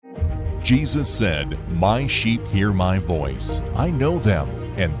Jesus said, "My sheep hear my voice. I know them,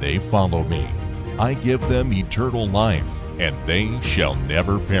 and they follow me. I give them eternal life, and they shall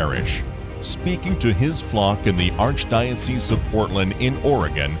never perish." Speaking to his flock in the Archdiocese of Portland in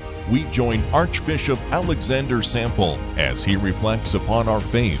Oregon, we join Archbishop Alexander Sample as he reflects upon our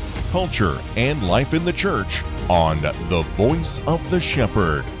faith, culture, and life in the Church on The Voice of the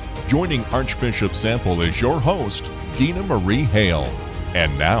Shepherd. Joining Archbishop Sample is your host, Dina Marie Hale.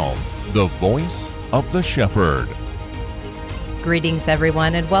 And now, The Voice of the Shepherd. Greetings,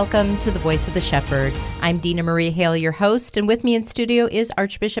 everyone, and welcome to The Voice of the Shepherd. I'm Dina Marie Hale, your host, and with me in studio is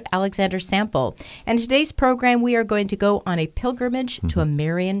Archbishop Alexander Sample. And in today's program, we are going to go on a pilgrimage to a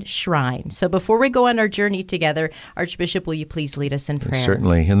Marian shrine. So before we go on our journey together, Archbishop, will you please lead us in prayer?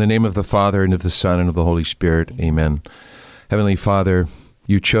 Certainly. In the name of the Father, and of the Son, and of the Holy Spirit. Amen. Heavenly Father,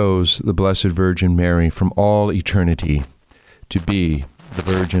 you chose the Blessed Virgin Mary from all eternity to be the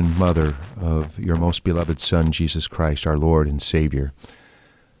Virgin Mother of your most beloved Son, Jesus Christ, our Lord and Savior.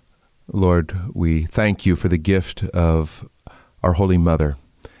 Lord, we thank you for the gift of our Holy Mother.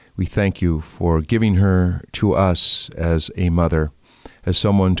 We thank you for giving her to us as a mother, as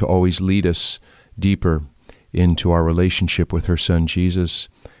someone to always lead us deeper into our relationship with her Son, Jesus.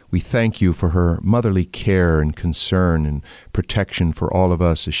 We thank you for her motherly care and concern and protection for all of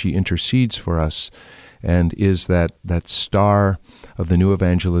us as she intercedes for us and is that star of the new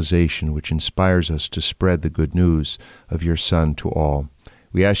evangelization which inspires us to spread the good news of your Son to all.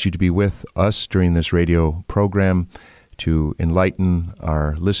 We ask you to be with us during this radio program, to enlighten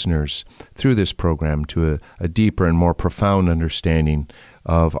our listeners through this program to a deeper and more profound understanding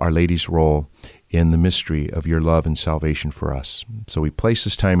of Our Lady's role in the mystery of your love and salvation for us. So we place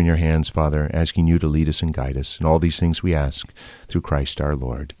this time in your hands, Father, asking you to lead us and guide us. And all these things we ask through Christ our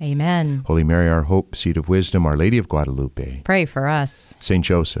Lord. Amen. Holy Mary, our hope, seat of wisdom, Our Lady of Guadalupe, Pray for us. Saint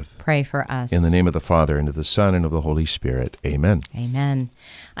Joseph, pray for us. In the name of the Father, and of the Son, and of the Holy Spirit. Amen. Amen.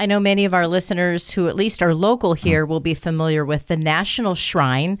 I know many of our listeners who at least are local here will be familiar with the National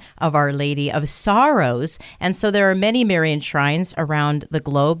Shrine of Our Lady of Sorrows. And so there are many Marian shrines around the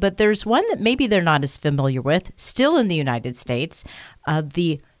globe, but there's one that maybe they're not as familiar with, still in the United States,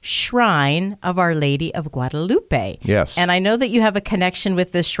 the Shrine of Our Lady of Guadalupe. Yes. And I know that you have a connection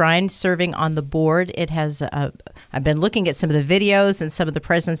with this shrine, serving on the board. It has, I've been looking at some of the videos and some of the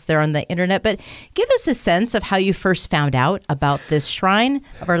presence there on the internet, but give us a sense of how you first found out about this Shrine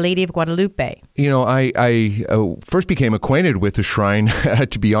of Our Lady of Guadalupe. You know, I first became acquainted with the shrine,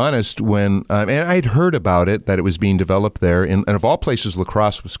 to be honest, when, and I'd heard about it, that it was being developed there, and of all places, La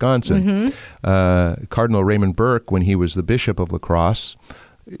Crosse, Wisconsin. Mm-hmm. Cardinal Raymond Burke, when he was the Bishop of La Crosse,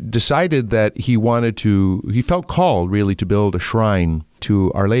 decided that he felt called really to build a shrine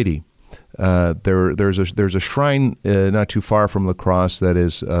to Our Lady. There's a shrine not too far from La Crosse that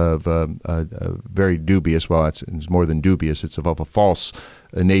is of very dubious, well, it's more than dubious, it's of a false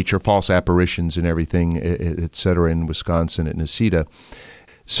nature, false apparitions and everything, et cetera, in Wisconsin at Necedah.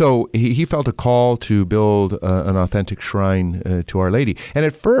 So he felt a call to build an authentic shrine to Our Lady. And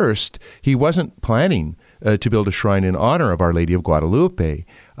at first, he wasn't planning to build a shrine in honor of Our Lady of Guadalupe.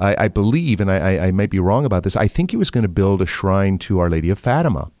 I believe, and I might be wrong about this, I think he was going to build a shrine to Our Lady of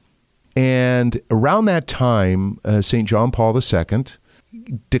Fatima. And around that time, St. John Paul II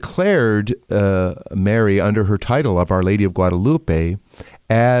declared Mary under her title of Our Lady of Guadalupe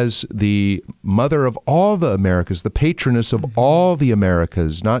as the mother of all the Americas, the patroness of all the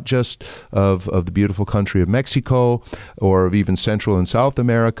Americas, not just of the beautiful country of Mexico or of even Central and South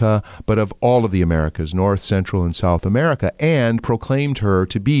America, but of all of the Americas, North, Central, and South America, and proclaimed her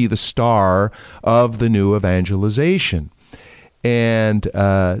to be the star of the new evangelization. And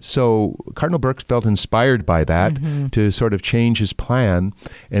so Cardinal Burke felt inspired by that to sort of change his plan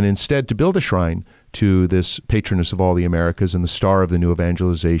and instead to build a shrine to this patroness of all the Americas and the star of the new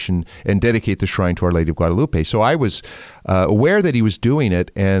evangelization and dedicate the shrine to Our Lady of Guadalupe. So I was aware that he was doing it,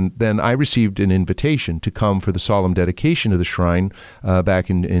 and then I received an invitation to come for the solemn dedication of the shrine back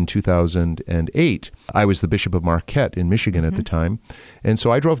in 2008. I was the Bishop of Marquette in Michigan at the time, and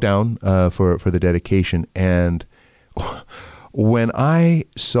so I drove down for the dedication, and when I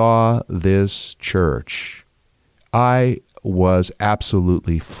saw this church, I was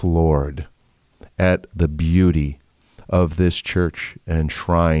absolutely floored at the beauty of this church and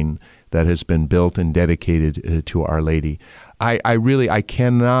shrine that has been built and dedicated to Our Lady. I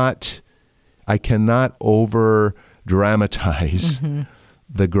cannot over dramatize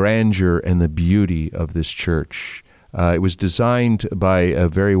the grandeur and the beauty of this church. It was designed by a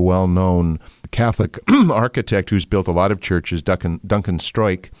very well-known Catholic architect who's built a lot of churches, Duncan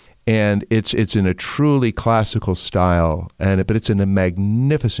Stroik. And it's in a truly classical style, but it's in a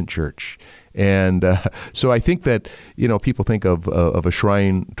magnificent church. And so I think that, people think of a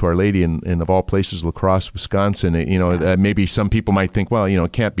shrine to Our Lady in of all places, La Crosse, Wisconsin. Maybe some people might think, well,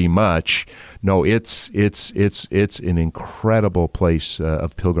 it can't be much. No, it's an incredible place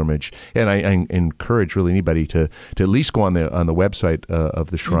of pilgrimage, and I encourage really anybody to at least go on the website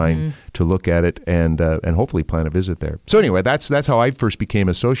of the shrine to look at it and hopefully plan a visit there. So anyway, that's how I first became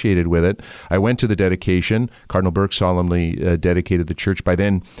associated with it. I went to the dedication. Cardinal Burke solemnly dedicated the church. By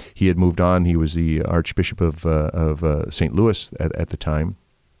then, he had moved on. He was the Archbishop of St. Louis at the time.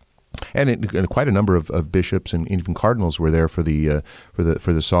 And quite a number of bishops and even cardinals were there for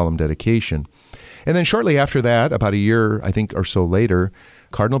the solemn dedication. And then shortly after that, about a year, I think, or so later,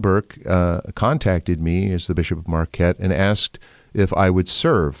 Cardinal Burke contacted me as the Bishop of Marquette and asked if I would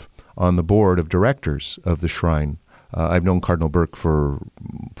serve on the board of directors of the shrine. I've known Cardinal Burke for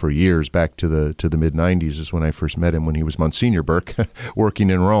years, back to the mid-'90s is when I first met him, when he was Monsignor Burke, working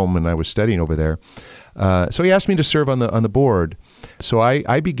in Rome, and I was studying over there. So he asked me to serve on the board. So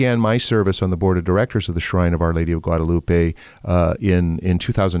I began my service on the board of directors of the Shrine of Our Lady of Guadalupe in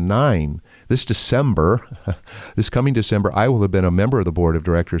 2009. This coming December, I will have been a member of the board of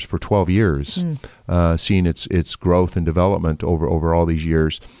directors for 12 years, seeing its growth and development over all these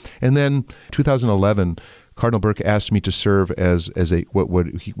years. And then 2011, Cardinal Burke asked me to serve as what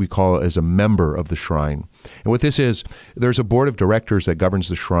we call as a member of the shrine. And what this is, there's a board of directors that governs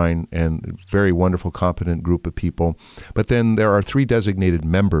the shrine, and very wonderful, competent group of people. But then there are 3 designated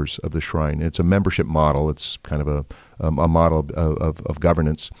members of the shrine. It's a membership model. It's kind of a model of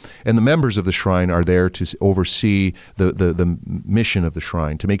governance. And the members of the shrine are there to oversee the mission of the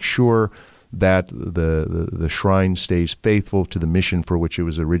shrine, to make sure that the shrine stays faithful to the mission for which it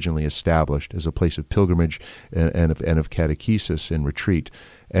was originally established, as a place of pilgrimage and of catechesis and retreat.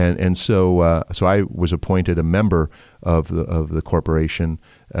 And so I was appointed a member of the corporation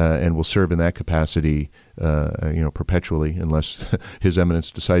and will serve in that capacity perpetually, unless His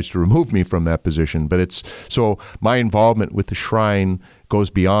Eminence decides to remove me from that position. But so my involvement with the shrine goes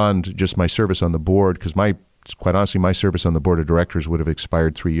beyond just my service on the board, because quite honestly, my service on the board of directors would have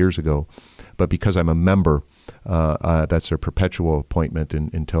expired 3 years ago. But because I'm a member, that's a perpetual appointment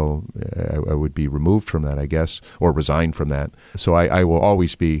until I would be removed from that, I guess, or resign from that. So I will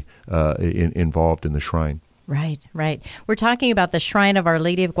always be involved in the shrine. Right. We're talking about the Shrine of Our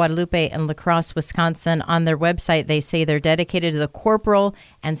Lady of Guadalupe in La Crosse, Wisconsin. On their website, they say they're dedicated to the corporal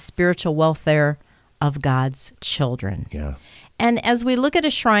and spiritual welfare of God's children. Yeah. And as we look at a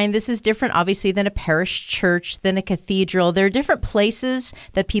shrine, this is different, obviously, than a parish church, than a cathedral. There are different places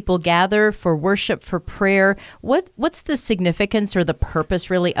that people gather for worship, for prayer. What's the significance or the purpose,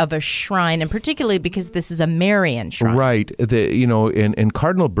 really, of a shrine, and particularly because this is a Marian shrine? Right. And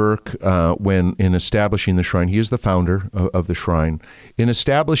Cardinal Burke, when in establishing the shrine, he is the founder of the shrine. In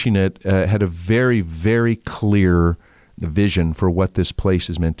establishing it, had a very, very clear vision for what this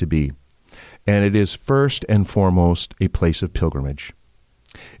place is meant to be. And it is first and foremost a place of pilgrimage.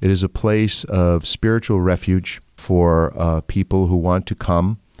 It is a place of spiritual refuge for people who want to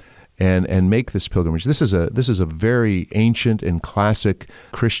come and make this pilgrimage. This is a very ancient and classic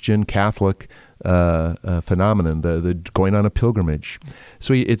Christian Catholic phenomenon, the going on a pilgrimage.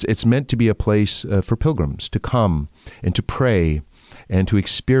 So it's meant to be a place for pilgrims to come and to pray and to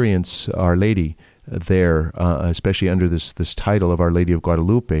experience Our Lady there, especially under this title of Our Lady of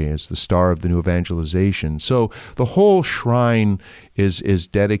Guadalupe as the star of the new evangelization. So the whole shrine is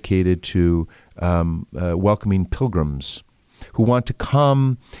dedicated to welcoming pilgrims who want to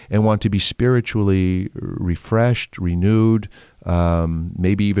come and want to be spiritually refreshed, renewed,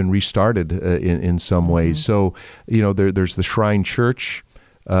 maybe even restarted in some ways. So, there's the Shrine Church,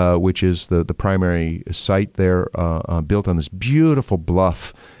 which is the primary site there, built on this beautiful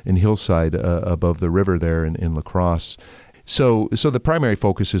bluff and hillside above the river there in La Crosse. So the primary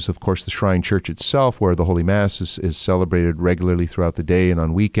focus is, of course, the Shrine Church itself, where the Holy Mass is celebrated regularly throughout the day and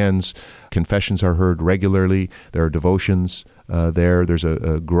on weekends. Confessions are heard regularly. There are devotions there. There's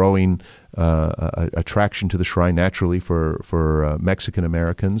a growing attraction to the shrine naturally for Mexican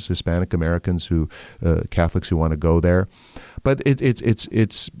Americans, Hispanic Americans, Catholics who want to go there. But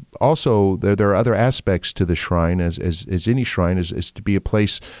it's also there are other aspects to the shrine, as any shrine is to be a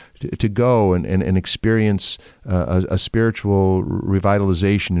place to go and experience a spiritual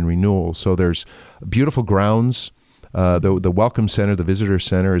revitalization and renewal. So there's beautiful grounds. The Welcome Center, the Visitor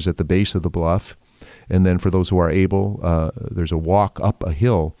Center, is at the base of the bluff. And then for those who are able, there's a walk up a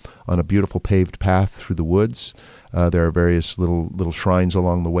hill on a beautiful paved path through the woods. There are various little shrines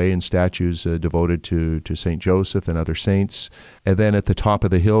along the way and statues devoted to St. Joseph and other saints. And then at the top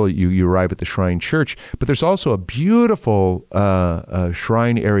of the hill, you arrive at the Shrine Church. But there's also a beautiful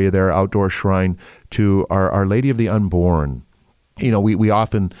shrine area there, outdoor shrine to Our Lady of the Unborn. We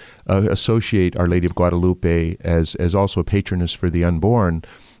often associate Our Lady of Guadalupe as also a patroness for the unborn,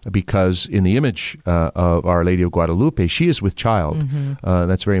 because in the image of Our Lady of Guadalupe, she is with child. Mm-hmm.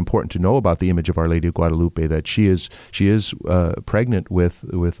 That's very important to know about the image of Our Lady of Guadalupe, that she is pregnant with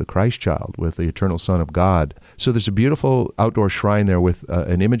the Christ child, with the eternal Son of God. So there's a beautiful outdoor shrine there with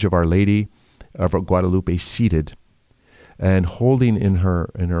an image of Our Lady of Guadalupe seated and holding in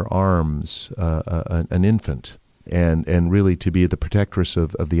her arms an infant. And really to be the protectress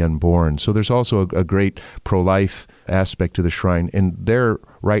of the unborn. So there's also a great pro-life aspect to the shrine. And there,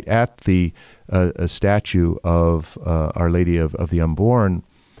 right at the a statue of Our Lady of the Unborn,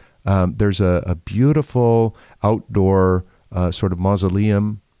 there's a beautiful outdoor sort of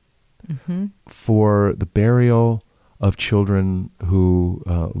mausoleum for the burial of children who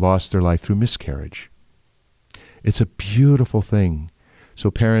lost their life through miscarriage. It's a beautiful thing. So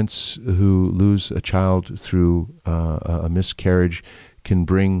parents who lose a child through a miscarriage can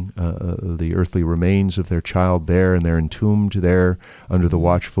bring the earthly remains of their child there, and they're entombed there under the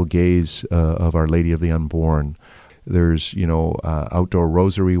watchful gaze of Our Lady of the Unborn. There's, outdoor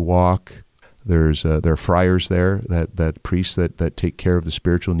rosary walk. There are friars there, that priests that take care of the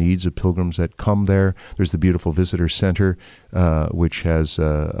spiritual needs of pilgrims that come there. There's the beautiful visitor center, which has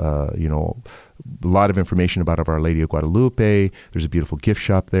a lot of information about Our Lady of Guadalupe. There's a beautiful gift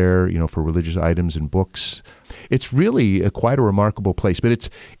shop there, for religious items and books. It's really quite a remarkable place, but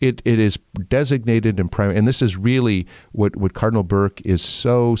it is designated and primary. And this is really what Cardinal Burke is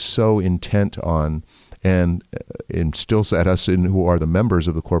so intent on, and instills at us who are the members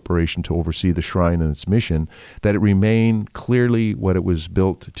of the corporation to oversee the shrine and its mission, that it remain clearly what it was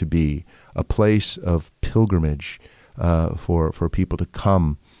built to be, a place of pilgrimage for people to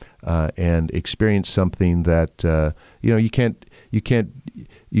come and experience something that you can't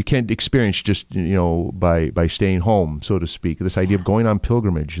experience just by staying home, so to speak. This idea of going on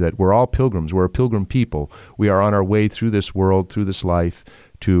pilgrimage, that we're all pilgrims, we're a pilgrim people. We are on our way through this world, through this life,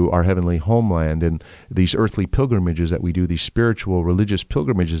 to our heavenly homeland. And these earthly pilgrimages that we do, these spiritual, religious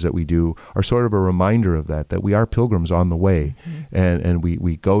pilgrimages that we do, are sort of a reminder of that we are pilgrims on the way. Mm-hmm. And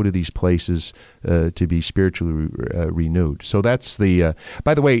we go to these places to be spiritually renewed. So that's the,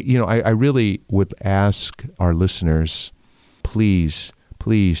 by the way, I really would ask our listeners, please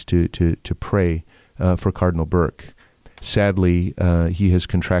to pray for Cardinal Burke. Sadly, he has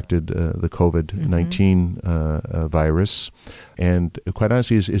contracted the COVID-19 virus, and quite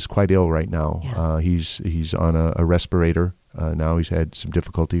honestly is quite ill right now. Yeah. He's on a respirator. Now he's had some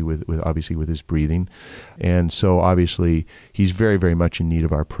difficulty with his breathing. And so obviously he's very, very much in need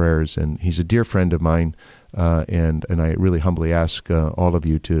of our prayers. And he's a dear friend of mine. And I really humbly ask all of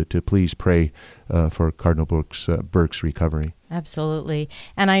you to please pray for Cardinal Burke's recovery. Absolutely.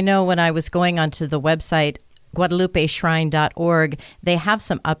 And I know when I was going onto the website, GuadalupeShrine.org, they have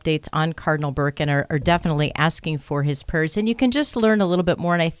some updates on Cardinal Burke and are definitely asking for his prayers. And you can just learn a little bit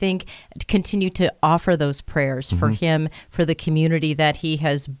more, and I think continue to offer those prayers for him, for the community that he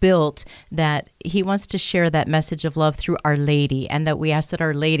has built, that he wants to share that message of love through Our Lady, and that we ask that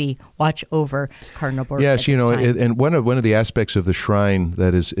Our Lady watch over Cardinal Burke. Yes, and one of the aspects of the shrine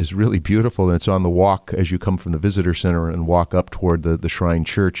that is really beautiful, and it's on the walk as you come from the visitor center and walk up toward the Shrine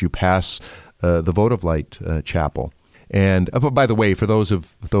Church, you pass the Votive Light Chapel. And by the way, for those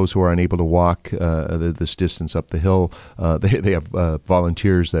who are unable to walk this distance up the hill, they have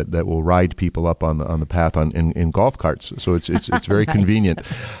volunteers that will ride people up on the path in golf carts. So it's very nice. Convenient.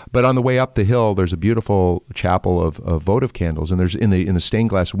 But on the way up the hill, there's a beautiful chapel of votive candles, and there's in the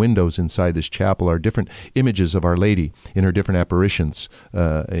stained glass windows inside this chapel are different images of Our Lady in her different apparitions,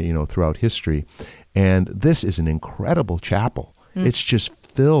 throughout history. And this is an incredible chapel. It's just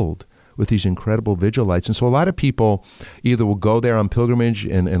filled with these incredible vigil lights. And so a lot of people either will go there on pilgrimage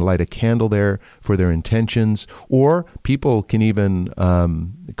and light a candle there for their intentions, or people can even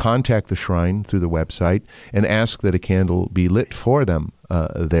contact the shrine through the website and ask that a candle be lit for them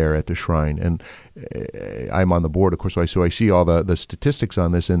there at the shrine. And I'm on the board, of course, so I see all the statistics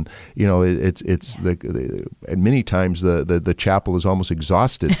on this, and and many times the chapel is almost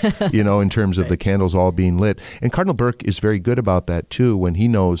exhausted, in terms of the candles all being lit. And Cardinal Burke is very good about that too. When he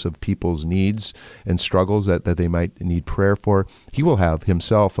knows of people's needs and struggles that they might need prayer for, he will have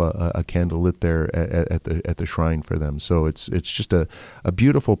himself a candle lit there at the shrine for them. So it's just a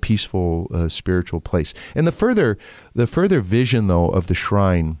beautiful, peaceful, spiritual place. And the further vision though of the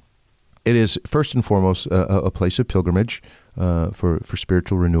shrine It is first and foremost a place of pilgrimage for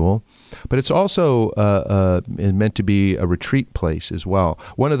spiritual renewal, but it's also meant to be a retreat place as well.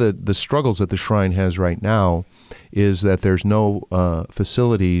 One of the struggles that the shrine has right now is that there's no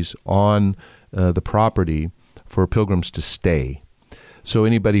facilities on the property for pilgrims to stay. So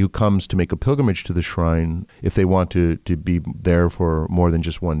anybody who comes to make a pilgrimage to the shrine, if they want to be there for more than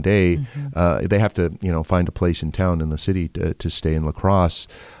just one day, they have to find a place in town in the city to stay in La Crosse.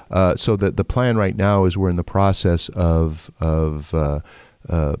 So the plan right now is we're in the process of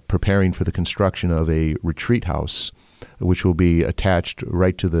preparing for the construction of a retreat house, which will be attached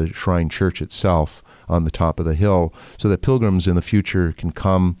right to the shrine church itself on the top of the hill, so that pilgrims in the future can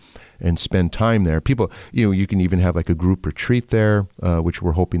come and spend time there. People, you can even have like a group retreat there, which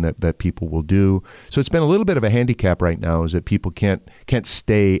we're hoping that people will do. So it's been a little bit of a handicap right now, is that people can't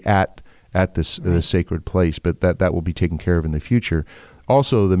stay at this sacred place, but that will be taken care of in the future.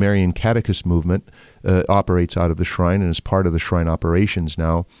 Also, the Marian Catechist movement operates out of the shrine and is part of the shrine operations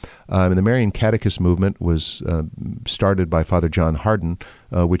now. And the Marian Catechist movement was started by Father John Hardon,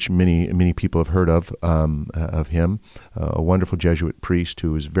 which many people have heard of him, a wonderful Jesuit priest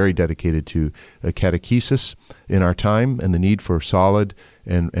who was very dedicated to catechesis in our time and the need for solid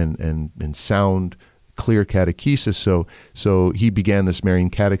and sound, clear catechesis. So he began this Marian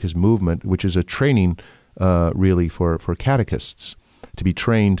Catechist movement, which is a training really for catechists, to be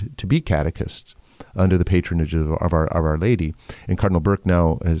trained to be catechists under the patronage of Our Lady. And Cardinal Burke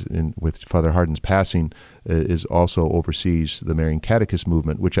now, with Father Hardon's passing, is also oversees the Marian Catechist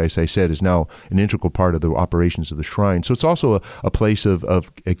movement, which, as I said, is now an integral part of the operations of the shrine. So it's also a place of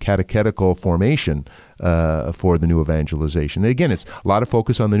a catechetical formation for the new evangelization. And again, it's a lot of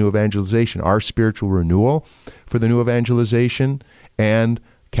focus on the new evangelization, our spiritual renewal for the new evangelization, and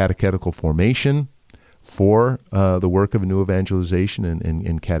catechetical formation for the work of a new evangelization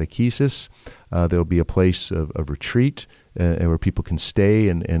and catechesis. There'll be a place of retreat where people can stay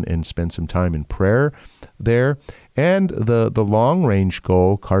and spend some time in prayer there. And the long-range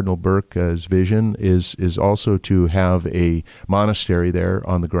goal, Cardinal Burke's vision, is also to have a monastery there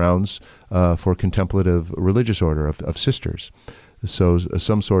on the grounds for contemplative religious order of sisters. So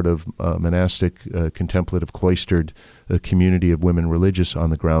some sort of monastic, contemplative, cloistered community of women religious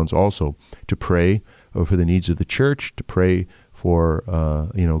on the grounds also, to pray for the needs of the church, to pray for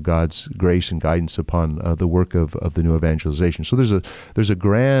God's grace and guidance upon the work of the new evangelization. So there's a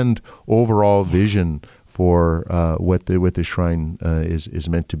grand overall vision for what the shrine is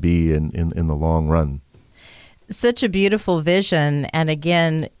meant to be in the long run. Such a beautiful vision, and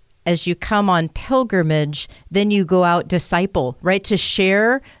again, as you come on pilgrimage, then you go out disciple, right? To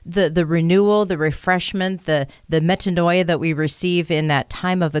share the renewal, the refreshment, the metanoia that we receive in that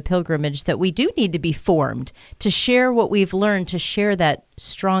time of a pilgrimage, that we do need to be formed, to share what we've learned, to share that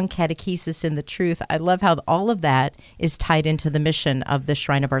strong catechesis in the truth. I love how all of that is tied into the mission of the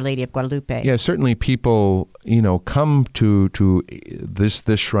Shrine of Our Lady of Guadalupe. Yeah, certainly people, come to this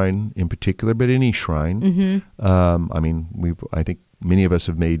shrine in particular, but any shrine. I think many of us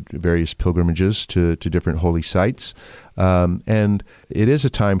have made various pilgrimages to different holy sites, and it is a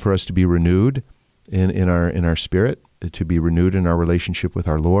time for us to be renewed in our spirit, to be renewed in our relationship with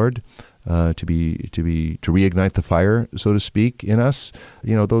our Lord, to reignite the fire, so to speak, in us.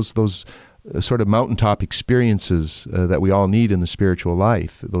 Those sort of mountaintop experiences that we all need in the spiritual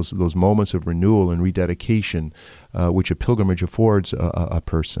life. Those moments of renewal and rededication, which a pilgrimage affords a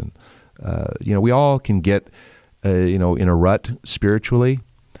person. We all can get in a rut spiritually.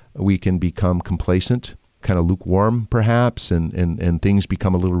 We can become complacent, kind of lukewarm perhaps, and things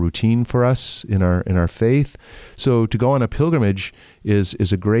become a little routine for us in our faith. So to go on a pilgrimage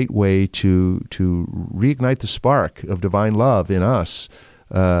is a great way to reignite the spark of divine love in us,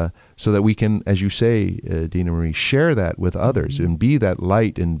 so that we can, as you say, Dina Marie, share that with others and be that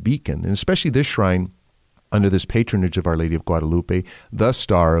light and beacon. And especially this shrine, under this patronage of Our Lady of Guadalupe, the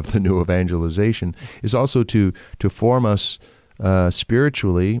star of the new evangelization, is also to form us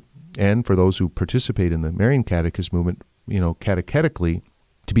spiritually, and for those who participate in the Marian Catechist movement, catechetically,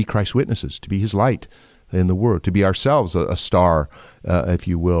 to be Christ's witnesses, to be His light in the world, to be ourselves a star, if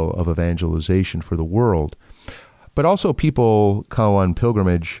you will, of evangelization for the world. But also people go on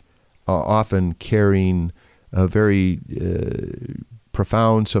pilgrimage often carrying a very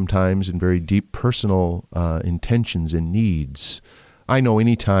profound sometimes and very deep personal intentions and needs. I know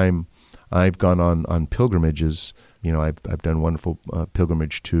anytime I've gone on pilgrimages, I've done wonderful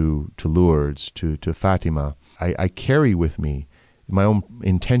pilgrimage to Lourdes, to Fatima. I carry with me my own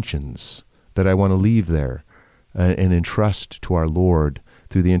intentions that I want to leave there and entrust to our Lord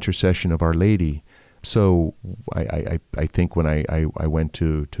through the intercession of Our Lady. So I think when I went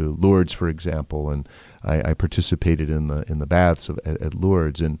to Lourdes, for example, and I participated in the baths at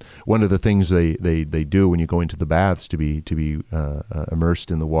Lourdes, and one of the things they do when you go into the baths to be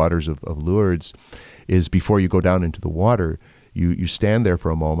immersed in the waters of Lourdes is before you go down into the water, you stand there for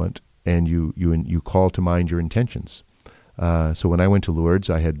a moment and you call to mind your intentions. So when I went to Lourdes,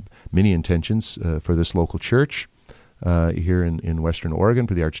 I had many intentions for this local church here in Western Oregon,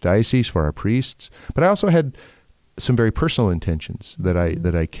 for the Archdiocese, for our priests. But I also had some very personal intentions that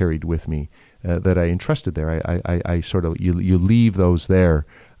I carried with me, that I entrusted there. I sort of you leave those there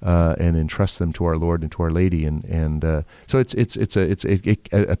and entrust them to our Lord and to Our Lady, and so it's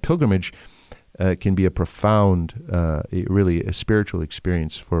a pilgrimage. Can be a profound, really a spiritual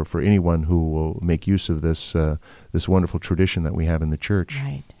experience for anyone who will make use of this wonderful tradition that we have in the church.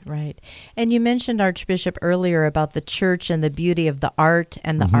 Right. And you mentioned, Archbishop, earlier about the church and the beauty of the art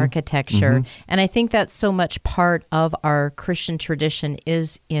and the architecture. And I think that's so much part of our Christian tradition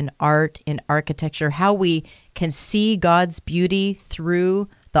is in art, in architecture, how we can see God's beauty through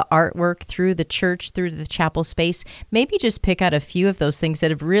the artwork, through the church, through the chapel space. Maybe just pick out a few of those things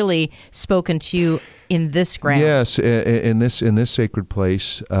that have really spoken to you in this ground. Yes, in this sacred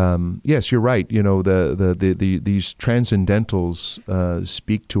place. Yes, you're right. You know, these transcendentals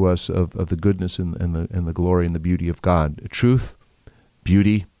speak to us of the goodness and the glory and the beauty of God. Truth,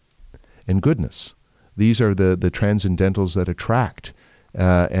 beauty, and goodness. These are the transcendentals that attract,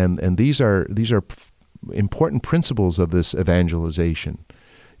 and these are important principles of this evangelization.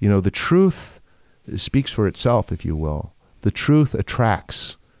 You know, the truth speaks for itself, if you will. The truth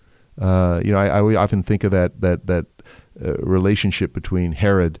attracts. I often think of that relationship between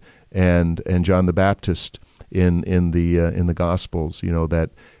Herod and John the Baptist in the Gospels. You know,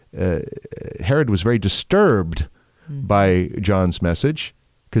 that Herod was very disturbed by John's message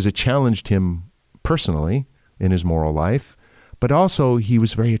because it challenged him personally in his moral life, but also he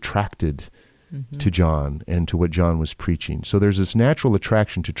was very attracted to John and to what John was preaching. So there's this natural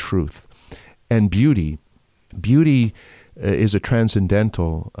attraction to truth and beauty. Beauty is a transcendent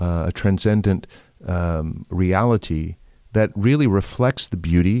reality that really reflects the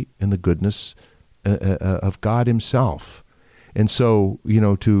beauty and the goodness of God Himself. And so, you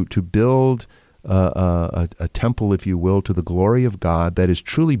know, to build a temple, if you will, to the glory of God that is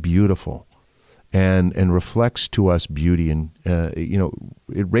truly beautiful and reflects to us beauty, and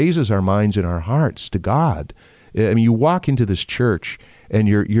it raises our minds and our hearts to God. I mean, you walk into this church and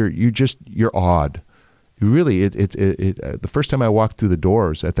you're awed. Really, the first time I walked through the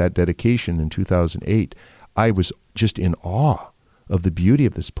doors at that dedication in 2008, I was just in awe of the beauty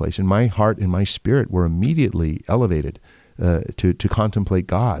of this place, and my heart and my spirit were immediately elevated to contemplate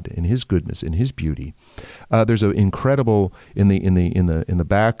God and His goodness and His beauty. There's an incredible in the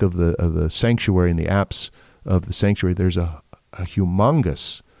back of the sanctuary, in the apse of the sanctuary. There's a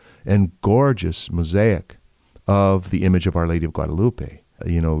humongous and gorgeous mosaic of the image of Our Lady of Guadalupe.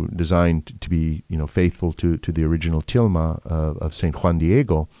 Designed to be faithful to the original tilma of Saint Juan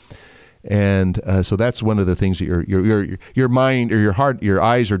Diego. And so that's one of the things that your mind or your heart, your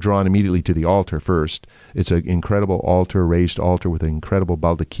eyes are drawn immediately to the altar first. It's an incredible altar, raised altar with an incredible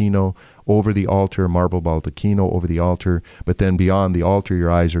baldacchino over the altar, marble baldacchino over the altar. But then beyond the altar, your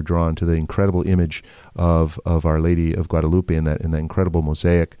eyes are drawn to the incredible image of Our Lady of Guadalupe in that incredible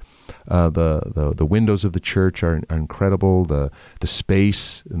mosaic. The windows of the church are incredible. The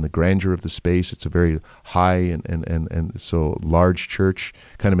space and the grandeur of the space. It's a very high and so large church,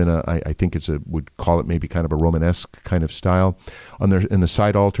 kind of in I think would call it maybe kind of a Romanesque kind of style. In the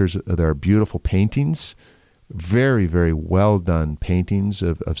side altars, there are beautiful paintings, very, very well done paintings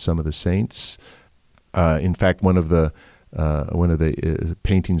of some of the saints. In fact, one of the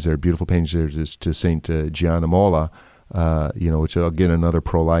paintings there, beautiful paintings there, is to Saint Gianna Molla. Which again, another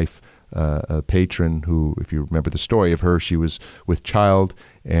pro-life patron who, if you remember the story of her, she was with child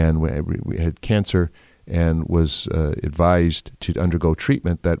and we had cancer and was advised to undergo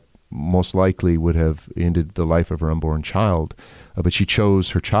treatment that most likely would have ended the life of her unborn child, but she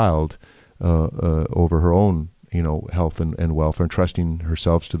chose her child over her own health and welfare, and trusting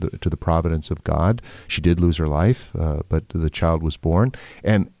herself to the providence of God. She did lose her life, but the child was born.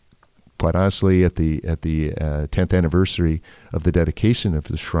 And quite honestly, at the 10th anniversary of the dedication of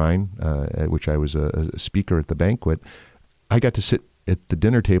the shrine, at which I was a speaker at the banquet, I got to sit at the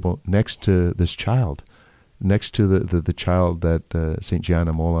dinner table next to this child, next to the child that St.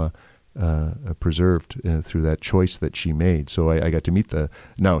 Gianna Molla preserved through that choice that she made. So I got to meet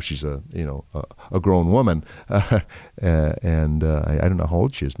now she's a grown woman, and I don't know how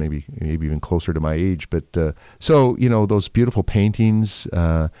old she is, maybe even closer to my age. But so those beautiful paintings,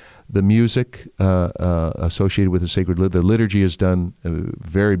 the music associated with the sacred the liturgy is done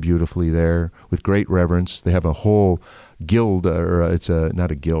very beautifully there with great reverence. They have a whole guild, or it's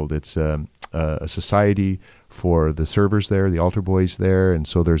not a guild, it's a society for the servers there, the altar boys there, and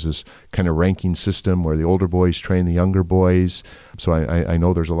so there's this kind of ranking system where the older boys train the younger boys. So I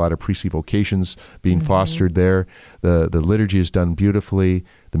know there's a lot of priestly vocations being fostered there. The liturgy is done beautifully.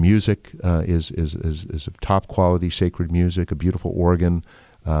 The music is of top quality sacred music, a beautiful organ.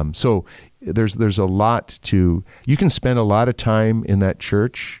 So there's a lot to. You can spend a lot of time in that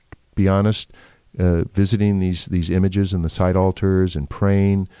church, to be honest, visiting these images and the side altars and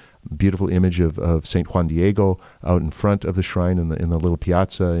praying. Beautiful image of Saint Juan Diego out in front of the shrine in the little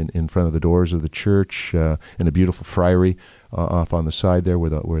piazza in front of the doors of the church, and a beautiful friary off on the side there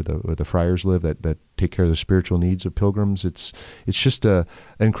where the friars live that take care of the spiritual needs of pilgrims. It's just an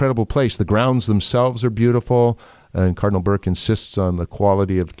incredible place. The grounds themselves are beautiful, and Cardinal Burke insists on the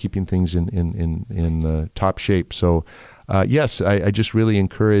quality of keeping things in top shape. So yes, I just really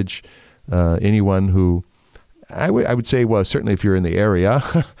encourage anyone who. I would say, well, certainly if you're in the area,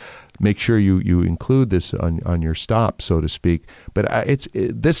 make sure you include this on your stop, so to speak. But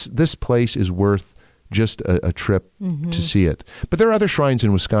this place is worth just a trip to see it. But there are other shrines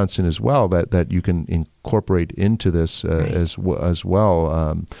in Wisconsin as well that you can incorporate into this as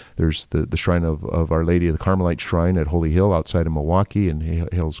well. There's the shrine of Our Lady of the Carmelite Shrine at Holy Hill outside of Milwaukee and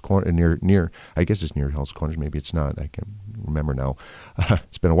Hill's Corner, near I guess it's near Hill's Corners. Maybe it's not. I can't remember now.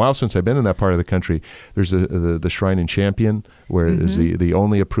 It's been a while since I've been in that part of the country. There's the shrine in Champion, where is the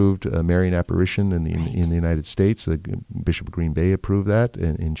only approved Marian apparition in the United States. The Bishop of Green Bay approved that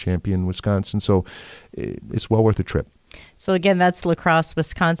in Champion, Wisconsin. So it's well worth a trip. So again, that's La Crosse,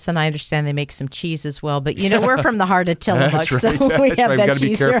 Wisconsin. I understand they make some cheese as well, but we're from the heart of Tillamook, right. So we have that We've got to be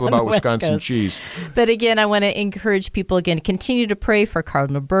cheese careful here on about the West Wisconsin Coast. cheese. But again, I want to encourage people again to continue to pray for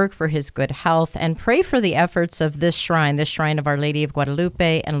Cardinal Burke for his good health, and pray for the efforts of this shrine of Our Lady of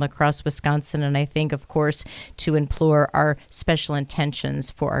Guadalupe and La Crosse, Wisconsin. And I think, of course, to implore our special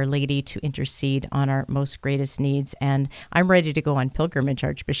intentions for Our Lady to intercede on our most greatest needs. And I'm ready to go on pilgrimage,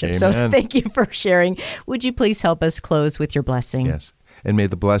 Archbishop. Amen. So thank you for sharing. Would you please help us close with your blessing? Yes. And may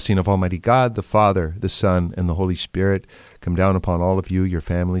the blessing of Almighty God, the Father, the Son, and the Holy Spirit come down upon all of you, your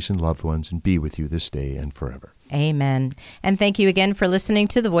families and loved ones, and be with you this day and forever. Amen. And thank you again for listening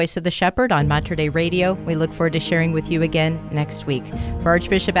to The Voice of the Shepherd on Mater Dei Radio. We look forward to sharing with you again next week. For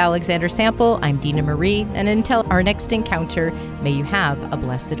Archbishop Alexander Sample, I'm Dina Marie, and until our next encounter, may you have a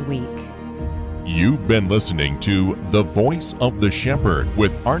blessed week. You've been listening to The Voice of the Shepherd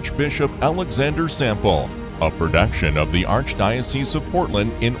with Archbishop Alexander Sample, a production of the Archdiocese of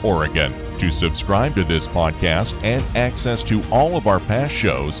Portland in Oregon. To subscribe to this podcast and access to all of our past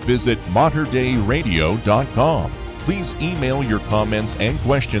shows, visit materdeiradio.com. Please email your comments and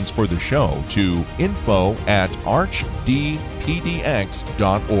questions for the show to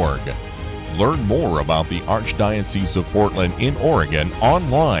info@archdpdx.org. Learn more about the Archdiocese of Portland in Oregon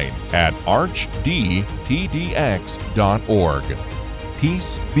online at archdpdx.org.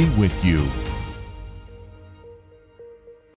 Peace be with you.